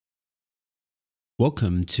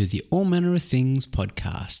Welcome to the All Manner of Things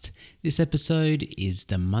podcast. This episode is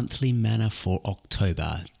the monthly manner for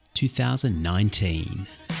October 2019.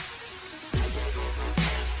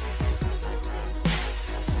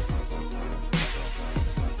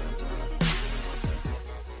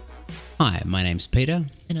 Hi, my name's Peter.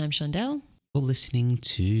 And I'm Shondell. You're listening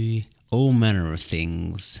to All Manner of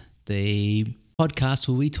Things, the podcast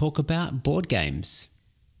where we talk about board games.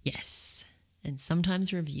 Yes, and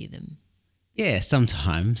sometimes review them. Yeah,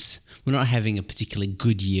 sometimes. We're not having a particularly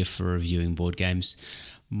good year for reviewing board games.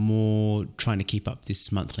 More trying to keep up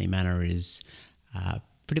this monthly manner is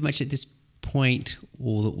pretty much at this point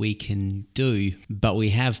all that we can do. But we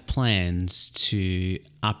have plans to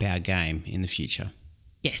up our game in the future.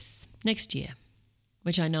 Yes, next year.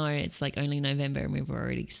 Which I know it's like only November and we've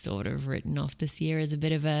already sort of written off this year as a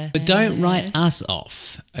bit of a... But don't write us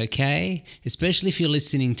off, okay? Especially if you're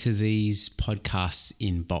listening to these podcasts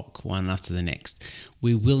in bulk, one after the next.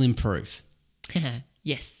 We will improve.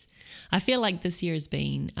 Yes. I feel like this year has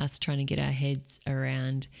been us trying to get our heads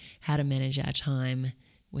around how to manage our time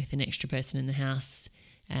with an extra person in the house.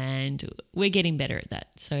 And we're getting better at that.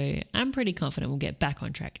 So I'm pretty confident we'll get back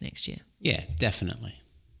on track next year. Yeah, definitely.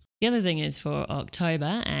 The other thing is for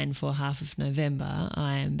October and for half of November,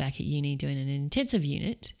 I am back at uni doing an intensive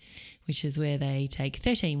unit, which is where they take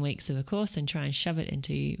 13 weeks of a course and try and shove it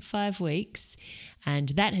into 5 weeks. And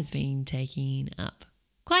that has been taking up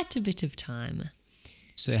quite a bit of time.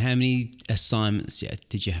 So how many assignments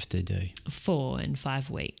did you have to do? 4 in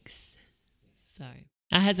 5 weeks. So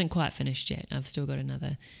it hasn't quite finished yet. I've still got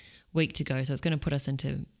another week to go. So it's going to put us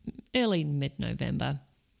into early mid-November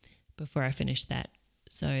before I finish that.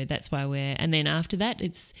 So that's why and then after that,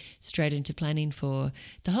 it's straight into planning for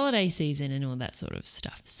the holiday season and all that sort of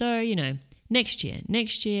stuff. So, next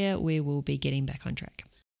year we will be getting back on track.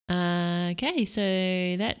 Okay,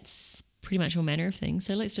 so that's pretty much all manner of things.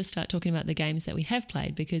 So let's just start talking about the games that we have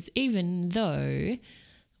played, because even though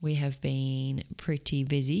we have been pretty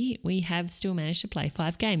busy, we have still managed to play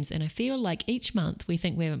 5 games. And I feel like each month we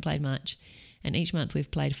think we haven't played much, and each month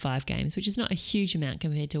we've played 5 games, which is not a huge amount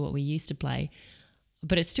compared to what we used to play.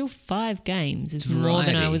 But it's still 5 games. It's more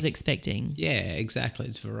than I was expecting. Yeah, exactly.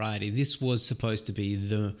 It's variety. This was supposed to be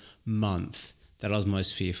the month that I was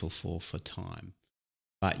most fearful for time.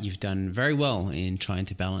 But you've done very well in trying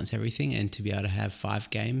to balance everything, and to be able to have 5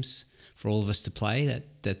 games for all of us to play,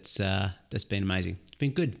 that's been amazing. It's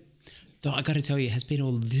been good. Though I got to tell you, it has been a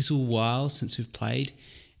little while since we've played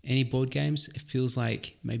any board games. It feels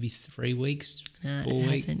like maybe 3 weeks, 4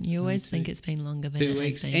 weeks. You always think it's been longer than 2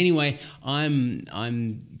 weeks. Anyway,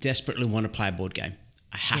 I'm desperately want to play a board game.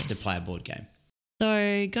 I have to play a board game.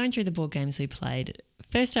 So going through the board games we played,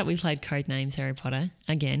 first up we played Codenames Harry Potter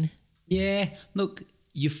again. Yeah, look,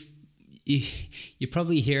 you're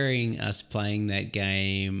probably hearing us playing that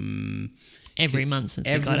game every month since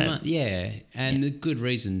we got it. Yeah, and a good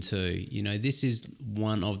reason too. This is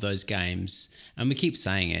one of those games, and we keep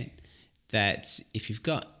saying it, that if you've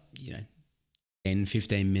got, 10,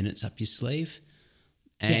 15 minutes up your sleeve,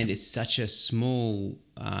 and it's such a small,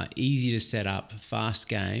 easy to set up, fast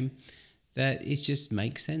game, that it just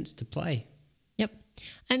makes sense to play. Yep.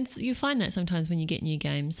 And you find that sometimes when you get new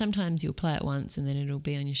games, sometimes you'll play it once and then it'll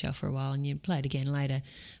be on your shelf for a while and you play it again later.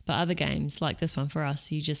 But other games like this one for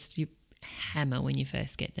us, you hammer when you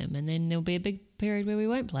first get them, and then there'll be a big period where we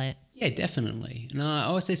won't play it. Yeah, definitely. And I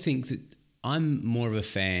also think that I'm more of a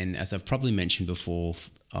fan, as I've probably mentioned before,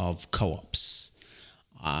 of co-ops,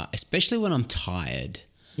 especially when I'm tired.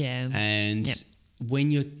 Yeah. And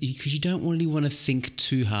because you don't really want to think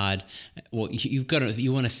too hard. Well, you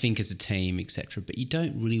want to think as a team, etc. But you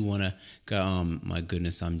don't really want to go, oh my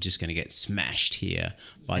goodness, I'm just going to get smashed here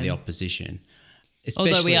by the opposition.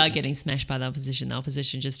 Although we are getting smashed by the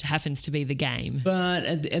opposition just happens to be the game. But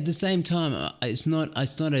at the same time, it's not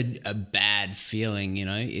a bad feeling,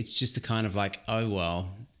 It's just a kind of like, oh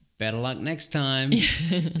well, better luck next time.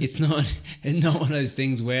 It's not one of those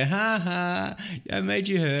things where I made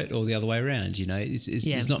you hurt, or the other way around.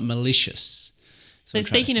 It's not malicious. So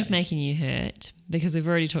speaking of making you hurt, because we've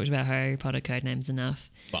already talked about Harry Potter Codenames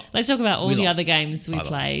enough, let's talk about all the other games we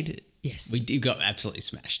played. Yes, we got absolutely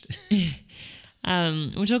smashed.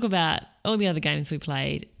 We'll talk about all the other games we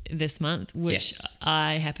played this month, which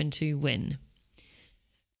I happened to win.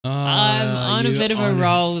 I'm on a bit of a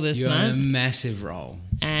roll this month. You're on a massive roll.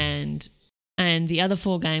 And the other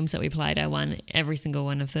 4 games that we played, I won every single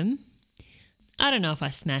one of them. I don't know if I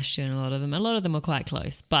smashed you in a lot of them. A lot of them were quite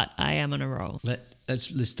close, but I am on a roll. Let's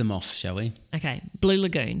list them off, shall we? Okay. Blue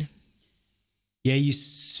Lagoon. Yeah,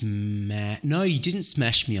 No, you didn't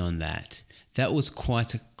smash me on that. That was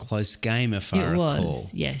quite a close game, if I recall. It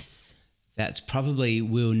was, yes. That's probably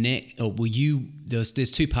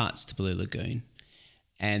there's two parts to Blue Lagoon.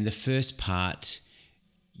 And the first part,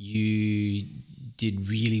 you did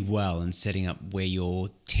really well in setting up where your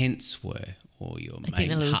tents were or your I think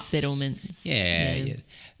the little huts. settlements. Yeah.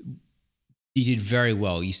 You did very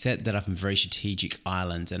well. You set that up in very strategic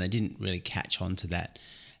islands, and I didn't really catch on to that.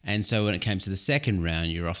 And so when it came to the second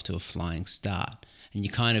round, you're off to a flying start. And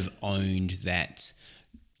you kind of owned that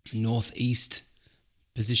northwest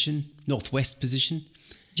position.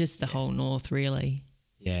 Just the whole north, really.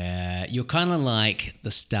 Yeah, you're kind of like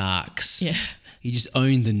the Starks. Yeah. You just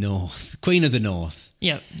owned the north, queen of the north.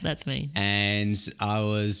 Yep, that's me. And I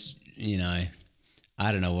was,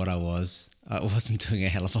 I don't know what I was. I wasn't doing a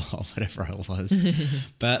hell of a lot, whatever I was.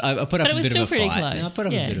 But I put up a bit of a fight. Close. No, I put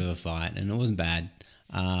up a bit of a fight, and it wasn't bad.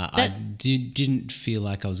 I didn't feel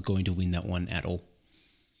like I was going to win that one at all.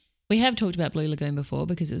 We have talked about Blue Lagoon before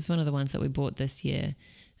because it was one of the ones that we bought this year,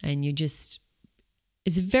 and it's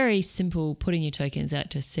very simple putting your tokens out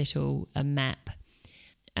to settle a map.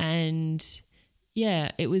 And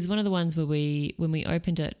yeah, it was one of the ones where when we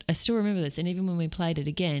opened it, I still remember this, and even when we played it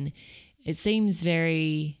again, it seems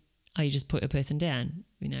very, you just put a person down,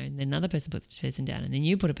 and then another person puts a person down, and then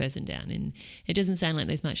you put a person down, and it doesn't sound like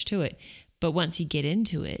there's much to it. But once you get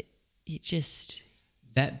into it, it just...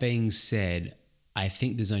 That being said, I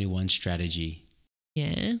think there's only one strategy.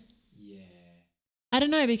 Yeah. I don't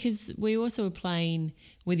know, because we also were playing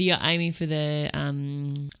whether you're aiming for the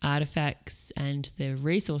artifacts and the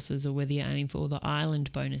resources or whether you're aiming for all the island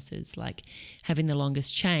bonuses, like having the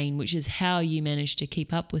longest chain, which is how you managed to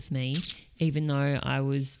keep up with me, even though I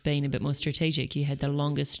was being a bit more strategic. You had the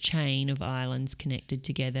longest chain of islands connected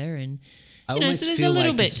together, and I almost so there's feel a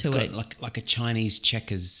little like bit it's to got it. like a Chinese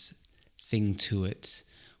checkers thing to it,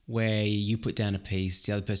 where you put down a piece,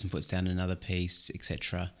 the other person puts down another piece,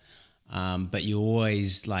 etc. But you're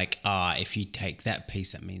always like, if you take that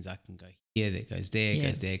piece, that means I can go here, that goes there,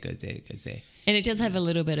 goes there, goes there, goes there. And it does have a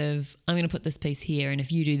little bit of, I'm going to put this piece here, and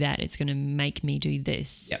if you do that, it's going to make me do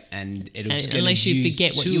this. Yep, and unless you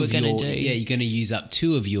forget what you were going to do. Yeah, you're going to use up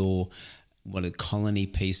two of your colony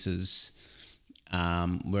pieces,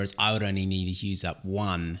 whereas I would only need to use up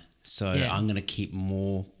one. So I'm going to keep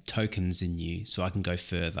more tokens in you, so I can go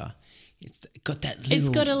further. It's got that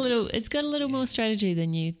little... It's got a little more strategy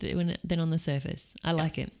than on the surface. I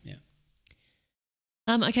like it. Yeah.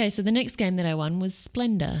 Okay, so the next game that I won was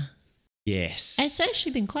Splendor. Yes. It's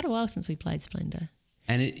actually been quite a while since we played Splendor.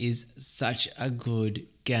 And it is such a good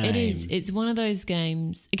game. It is. It's one of those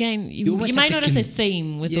games. Again, you may notice a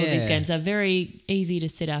theme with all these games. They're very easy to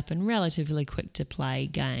set up and relatively quick to play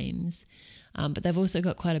games. But they've also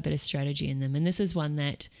got quite a bit of strategy in them. And this is one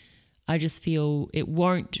that I just feel it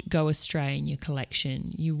won't go astray in your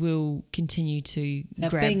collection. You will continue to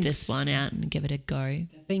grab this one out and give it a go.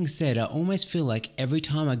 That being said, I almost feel like every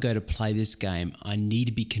time I go to play this game, I need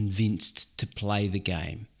to be convinced to play the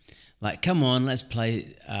game. Like, come on, let's play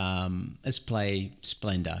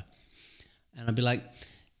Splendor. And I'll be like,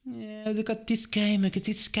 yeah, they've got this game, look at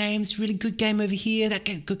this game, it's a really good game over here,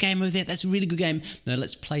 that good game over there, that's a really good game. No,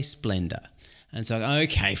 let's play Splendor. And so,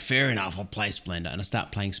 okay, fair enough, I'll play Splendor. And I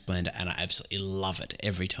start playing Splendor and I absolutely love it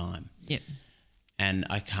every time. Yeah. And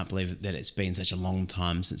I can't believe that it's been such a long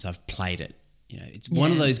time since I've played it. It's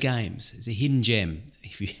one of those games. It's a hidden gem.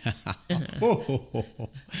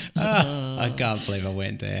 I can't believe I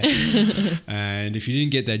went there. And if you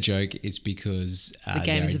didn't get that joke, it's because... the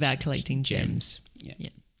game is about collecting gems. Yeah.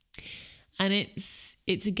 And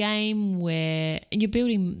it's a game where you're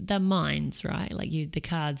building the mines, right? Like the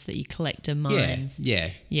cards that you collect are mines.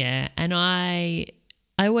 Yeah. And I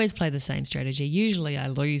always play the same strategy. Usually I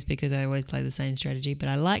lose because I always play the same strategy, but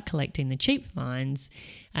I like collecting the cheap mines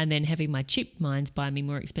and then having my cheap mines buy me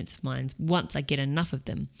more expensive mines once I get enough of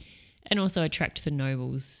them. And also attract the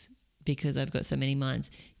nobles because I've got so many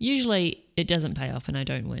mines. Usually it doesn't pay off and I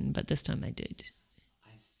don't win, but this time I did. I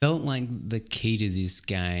felt like the key to this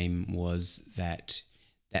game was that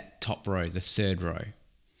top row, the third row.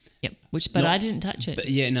 Yep. But I didn't touch it. But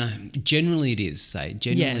generally it is,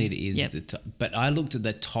 it is yep. the top. But I looked at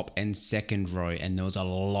the top and second row and there was a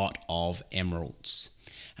lot of emeralds.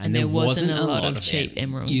 And there wasn't a lot of cheap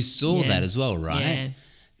emeralds. You saw that as well, right? Yeah.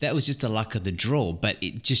 That was just the luck of the draw, but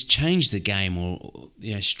it just changed the game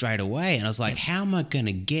straight away. And I was like, how am I going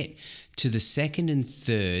to get to the second and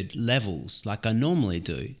third levels like I normally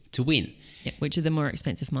do to win? Yeah, which are the more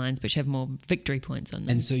expensive mines, which have more victory points on them.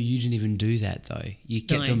 And so you didn't even do that though. You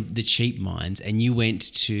kept on the cheap mines and you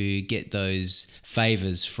went to get those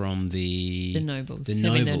favours from the nobles.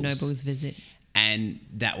 Having the nobles visit. And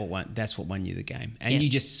that's what won you the game. And you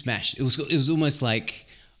just smashed. It was almost like,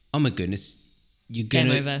 oh my goodness,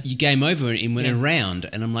 Game over. You game over in a round.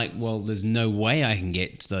 And I'm like, well, there's no way I can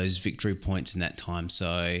get to those victory points in that time.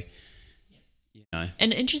 So, you know.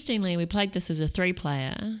 And interestingly, we played this as a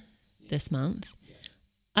 3-player this month.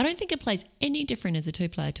 I don't think it plays any different as a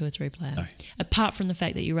 2-player to a 3-player, No. apart from the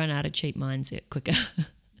fact that you run out of cheap mines quicker.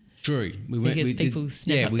 True. Because people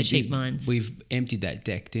snap up the cheap mines. We've emptied that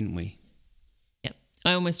deck, didn't we? Yep.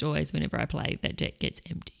 I almost always, whenever I play, that deck gets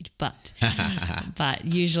emptied. But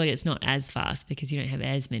usually it's not as fast because you don't have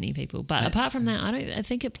as many people. But apart from that, I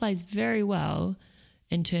think it plays very well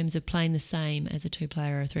in terms of playing the same as a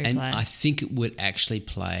 2-player or a 3-player. And I think it would actually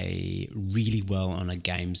play really well on a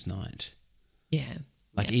games night. Yeah.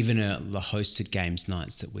 Like even the hosted games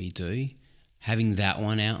nights that we do, having that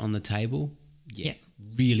one out on the table,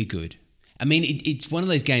 really good. I mean, it's one of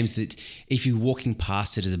those games that if you're walking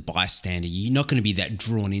past it as a bystander, you're not going to be that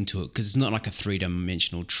drawn into it because it's not like a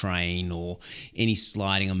 3-dimensional train or any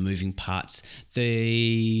sliding or moving parts.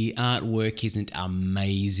 The artwork isn't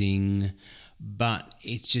amazing, but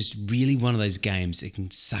it's just really one of those games that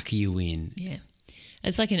can sucker you in. Yeah.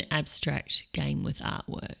 It's like an abstract game with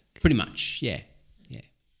artwork. Pretty much, yeah.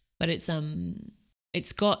 But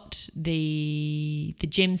it's got the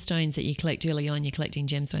gemstones that you collect early on. You're collecting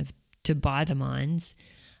gemstones to buy the mines.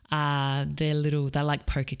 They're like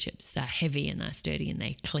poker chips. They're heavy and they're sturdy and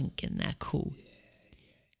they clink and they're cool.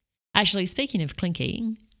 Actually, speaking of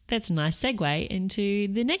clinking, that's a nice segue into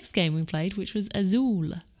the next game we played, which was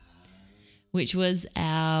Azul, which was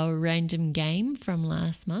our random game from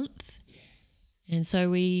last month. And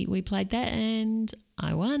so we played that and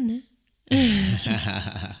I won.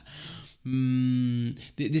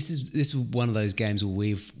 This is one of those games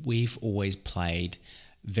where we've always played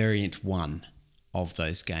variant 1 of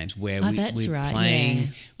those games where we're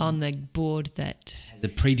playing on the board that the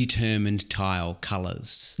predetermined tile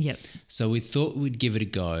colours. Yep. So we thought we'd give it a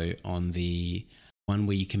go on the one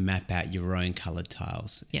where you can map out your own coloured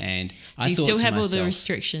tiles. Yep. And you still have all the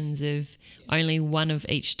restrictions of only one of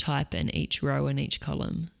each type in each row and each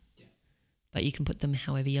column. But you can put them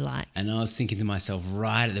however you like. And I was thinking to myself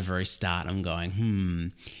right at the very start, I'm going,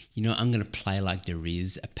 I'm going to play like there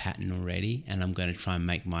is a pattern already and I'm going to try and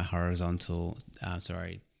make my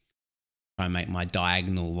make my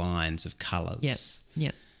diagonal lines of colours.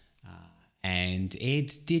 Yep. And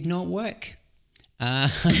it did not work.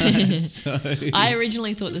 So I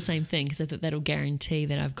originally thought the same thing because I thought that'll guarantee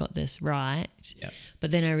that I've got this right. Yep.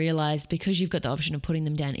 But then I realised because you've got the option of putting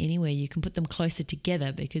them down anywhere, you can put them closer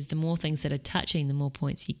together because the more things that are touching, the more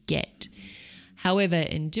points you get. However,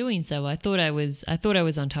 in doing so, I thought I was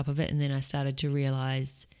on top of it, and then I started to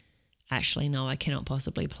realise, actually, no, I cannot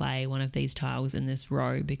possibly play one of these tiles in this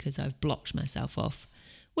row because I've blocked myself off,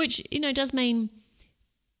 which does mean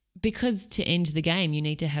because to end the game you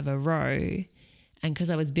need to have a row. And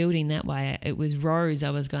because I was building that way, it was rows.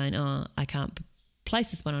 I was going, I can't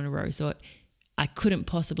place this one on a row. So I couldn't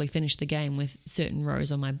possibly finish the game with certain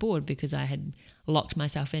rows on my board because I had locked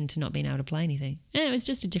myself into not being able to play anything. And it was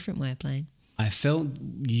just a different way of playing. I felt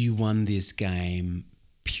you won this game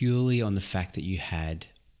purely on the fact that you had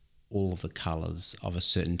all of the colours of a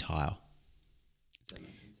certain tile. Does that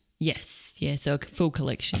make sense? Yes. Yeah, so a full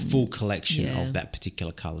collection. A full collection of that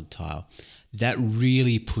particular coloured tile. That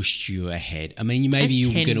really pushed you ahead. I mean, maybe you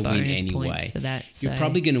were going to win anyway. For that, so. You're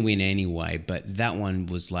probably going to win anyway, but that one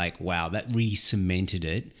was like, wow, that really cemented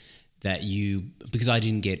it because I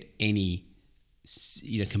didn't get any,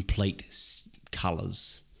 complete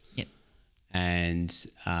colours. Yep. And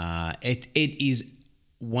it is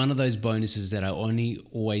one of those bonuses that I only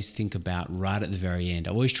always think about right at the very end.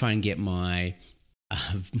 I always try and get my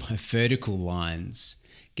vertical lines.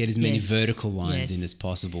 Get as many vertical lines in as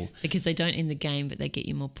possible. Because they don't end the game, but they get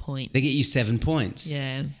you more points. They get you 7 points.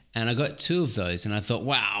 Yeah. And I got 2 of those, and I thought,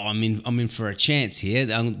 wow, I'm in for a chance here.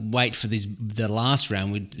 I'll wait for the last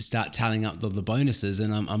round. We'd start tallying up the bonuses,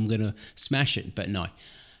 and I'm going to smash it. But no,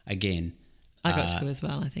 again. I got 2 as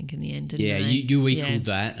well, I think, in the end, didn't I? You equaled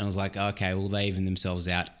that, and I was like, okay, well, they even themselves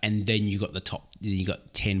out. And then you got you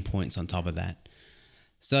got 10 points on top of that.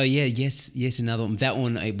 So, yes, another one. That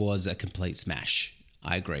one, it was a complete smash.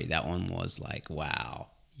 I agree. That one was like, wow,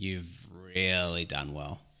 you've really done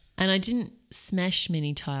well. And I didn't smash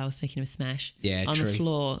many tiles, speaking of smash, on the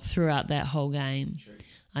floor throughout that whole game. True.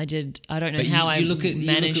 I don't know how I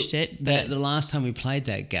managed it. But the last time we played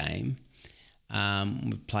that game,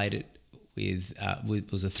 we played it with,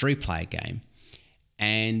 it was a 3-player game.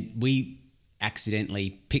 And we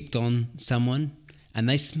accidentally picked on someone and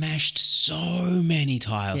they smashed so many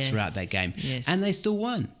tiles throughout that game. Yes. And they still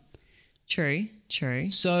won. True.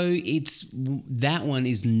 So that one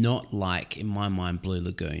is not like, in my mind, Blue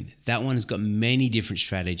Lagoon. That one has got many different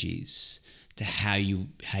strategies to how you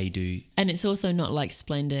do. And it's also not like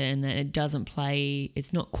Splendor in that it doesn't play,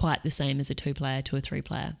 it's not quite the same as a 2-player to a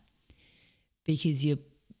 3-player, because you're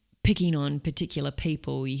picking on particular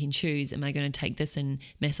people. You can choose, am I going to take this and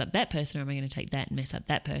mess up that person, or am I going to take that and mess up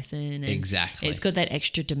that person? And exactly. It's got that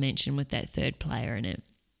extra dimension with that third player in it.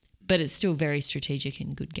 But it's still very strategic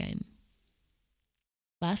and good game.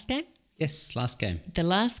 Last game? Yes, last game. The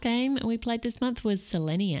last game we played this month was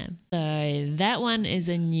Selenia. So that one is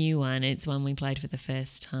a new one. It's one we played for the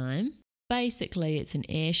first time. Basically, it's an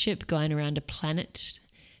airship going around a planet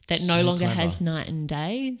that no longer has night and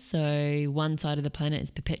day. So one side of the planet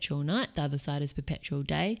is perpetual night, the other side is perpetual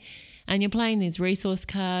day. And you're playing these resource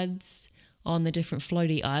cards on the different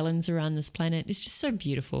floaty islands around this planet. It's just so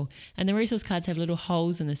beautiful. And the resource cards have little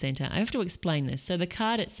holes in the centre. I have to explain this. So the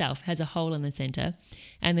card itself has a hole in the centre,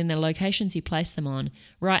 and then the locations you place them on,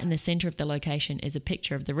 right in the centre of the location is a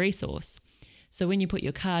picture of the resource. So when you put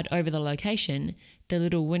your card over the location, the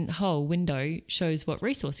little hole window shows what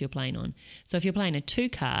resource you're playing on. So if you're playing a 2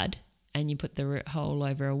 card and you put the hole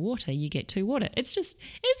over a water, you get 2 water. It's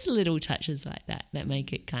little touches like that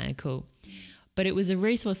make it kind of cool. But it was a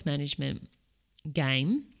resource management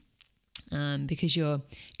game because you're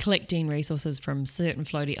collecting resources from certain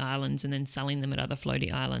floaty islands and then selling them at other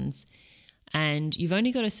floaty islands. And you've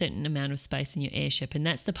only got a certain amount of space in your airship, and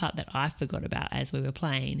that's the part that I forgot about as we were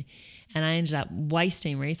playing. And I ended up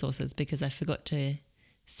wasting resources because I forgot to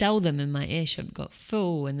sell them and my airship got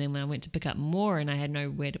full. And then when I went to pick up more, and I had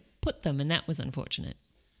nowhere to put them, and that was unfortunate.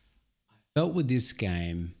 I felt with this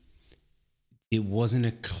game, it wasn't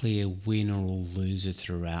a clear winner or loser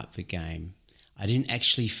throughout the game. I didn't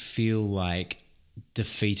actually feel like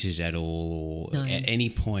defeated at all, or at any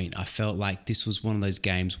point. I felt like this was one of those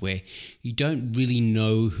games where you don't really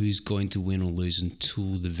know who's going to win or lose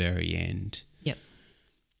until the very end. Yep.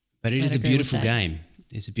 But it is a beautiful game.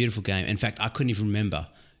 It's a beautiful game. In fact, I couldn't even remember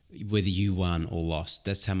whether you won or lost.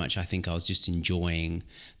 That's how much I think I was just enjoying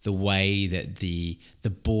the way that the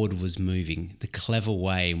board was moving, the clever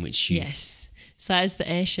way in which you... Yes. So as the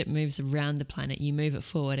airship moves around the planet, you move it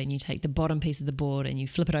forward and you take the bottom piece of the board and you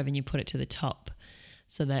flip it over and you put it to the top,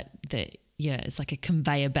 so that it's like a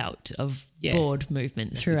conveyor belt of board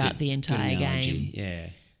movement throughout the entire game. Yeah.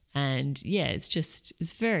 And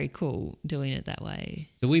it's very cool doing it that way.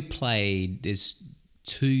 So we played, there's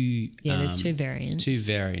 2... there's 2 variants. 2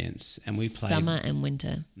 variants. And we played... Summer and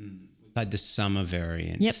winter. We played the summer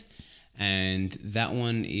variant. Yep. And that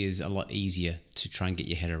one is a lot easier to try and get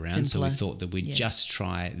your head around. Simpler. So we thought that we'd just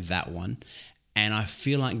try that one. And I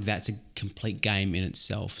feel like that's a complete game in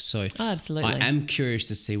itself. So absolutely. I am curious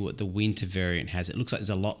to see what the winter variant has. It looks like there's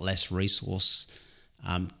a lot less resource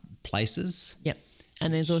places. Yep.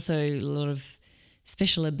 And there's also a lot of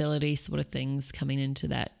special ability sort of things coming into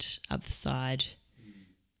that other side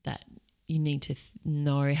that you need to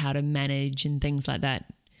know how to manage and things like that.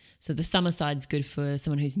 So the summer side's good for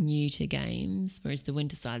someone who's new to games, whereas the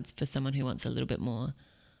winter side's for someone who wants a little bit more.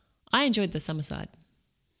 I enjoyed the summer side.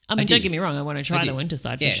 I mean, don't get me wrong, I want to try the winter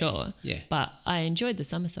side for sure. Yeah. But I enjoyed the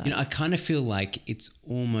summer side. I kind of feel like it's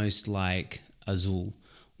almost like Azul,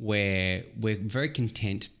 where we're very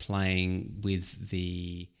content playing with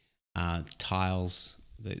the tiles,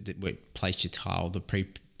 where place your tile, the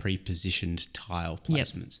pre-positioned tile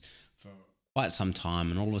placements for quite some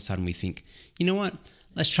time. And all of a sudden we think, you know what?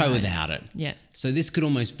 Let's try without it. Yeah. So this could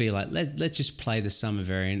almost be like, let's just play the summer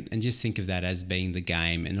variant and just think of that as being the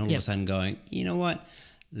game. And all of a sudden going, you know what?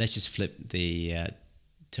 Let's just flip the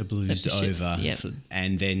tableaus over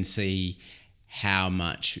and then see how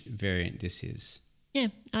much variant this is. Yeah,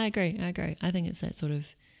 I agree. I think it's that sort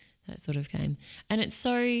of game. And it's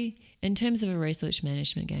so, in terms of a research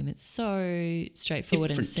management game, it's so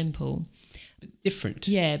straightforward and simple. Different.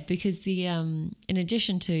 Yeah, because the in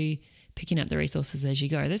addition to picking up the resources as you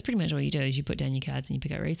go, that's pretty much all you do is you put down your cards and you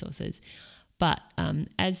pick up resources. But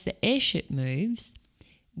as the airship moves,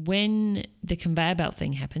 when the conveyor belt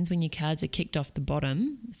thing happens, when your cards are kicked off the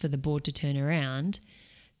bottom for the board to turn around,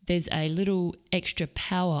 there's a little extra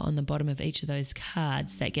power on the bottom of each of those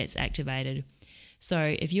cards that gets activated.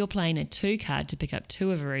 So if you're playing a 2 card to pick up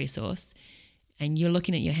 2 of a resource and you're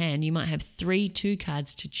looking at your hand, you might have 3 2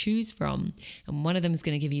 cards to choose from. And one of them is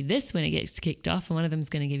going to give you this when it gets kicked off, and one of them is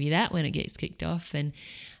going to give you that when it gets kicked off.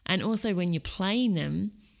 And also when you're playing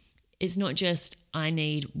them, it's not just I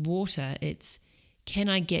need water, it's can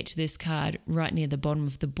I get to this card right near the bottom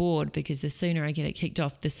of the board, because the sooner I get it kicked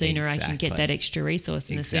off, the sooner I can get that extra resource,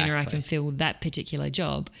 and the sooner I can fill that particular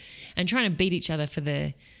job. And trying to beat each other for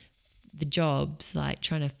the jobs, like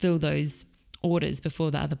trying to fill those orders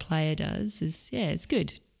before the other player does, it's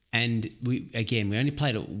good. And we only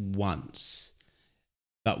played it once,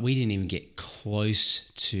 But we didn't even get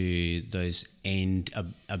close to those end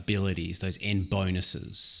abilities, those end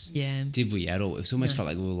bonuses. Yeah. Did we at all? It almost felt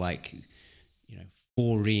like we were like,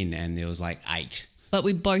 4 in and there was like 8. But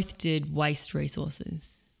we both did waste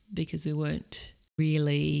resources because we weren't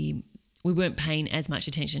paying as much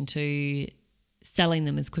attention to selling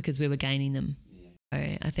them as quick as we were gaining them. Yeah.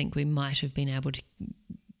 So I think we might have been able to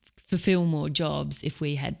fulfill more jobs if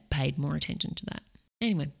we had paid more attention to that.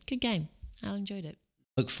 Anyway, good game. I enjoyed it.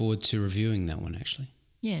 Look forward to reviewing that one, actually.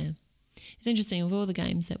 Yeah. It's interesting, of all the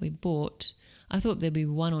games that we bought, I thought there'd be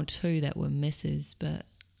 1 or 2 that were misses, but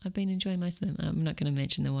I've been enjoying most of them. I'm not going to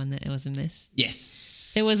mention the one that was a miss.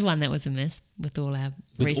 Yes. There was one that was a miss with all our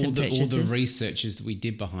recent purchases. All the researches that we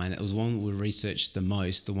did behind it. It was one that we researched the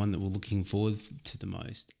most, the one that we're looking forward to the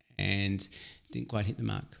most, and didn't quite hit the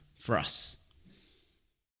mark for us.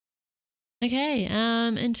 Okay,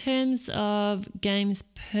 in terms of games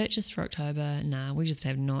purchased for October, we just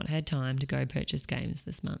have not had time to go purchase games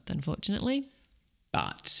this month, unfortunately.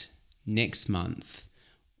 But next month,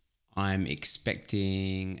 I'm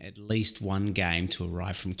expecting at least 1 game to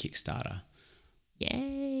arrive from Kickstarter.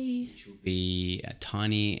 Yay! Which will be a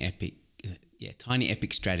tiny epic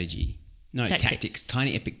strategy. No, tactics.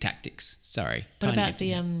 Tiny epic tactics. Sorry. What about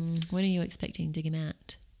when are you expecting to come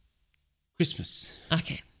out? Christmas.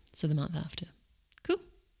 Okay, so the month after. Cool.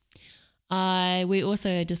 We're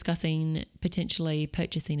also discussing potentially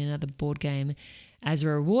purchasing another board game as a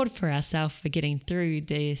reward for ourselves for getting through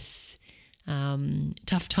this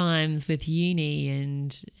tough times with uni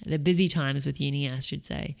and the busy times with uni, I should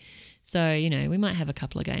say. So, we might have a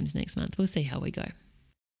couple of games next month. We'll see how we go.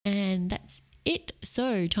 And that's it.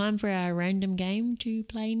 So, time for our random game to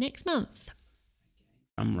play next month.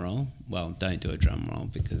 Drum roll. Well, don't do a drum roll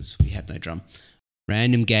because we have no drum.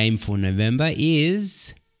 Random game for November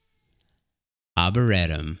is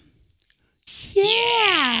Arboretum.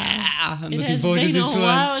 Yeah! I'm looking forward to this one. It's been a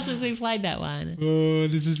while since we played that one. Oh,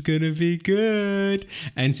 this is going to be good.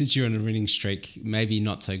 And since you're on a winning streak, maybe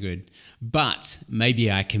not so good. But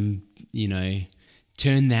maybe I can,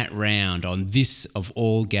 turn that round on this of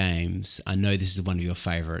all games. I know this is one of your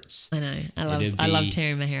favourites. I know. I love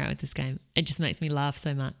tearing my hair out with this game. It just makes me laugh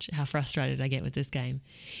so much how frustrated I get with this game.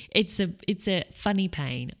 It's a funny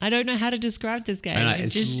pain. I don't know how to describe this game. I know,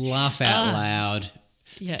 it's just laugh out loud.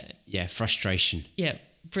 Yeah. Yeah, frustration. Yeah,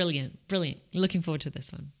 brilliant. Looking forward to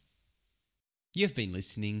this one. You've been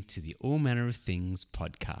listening to the All Manner of Things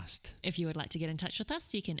podcast. If you would like to get in touch with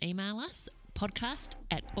us, you can email us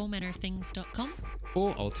podcast@allmannerofthings.com.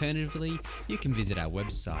 Or alternatively, you can visit our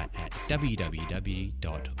website at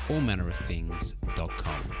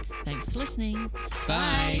www.allmannerofthings.com. Thanks for listening.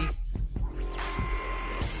 Bye.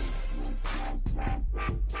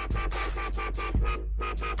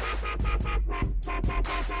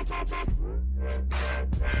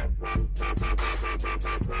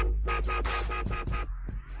 Bye.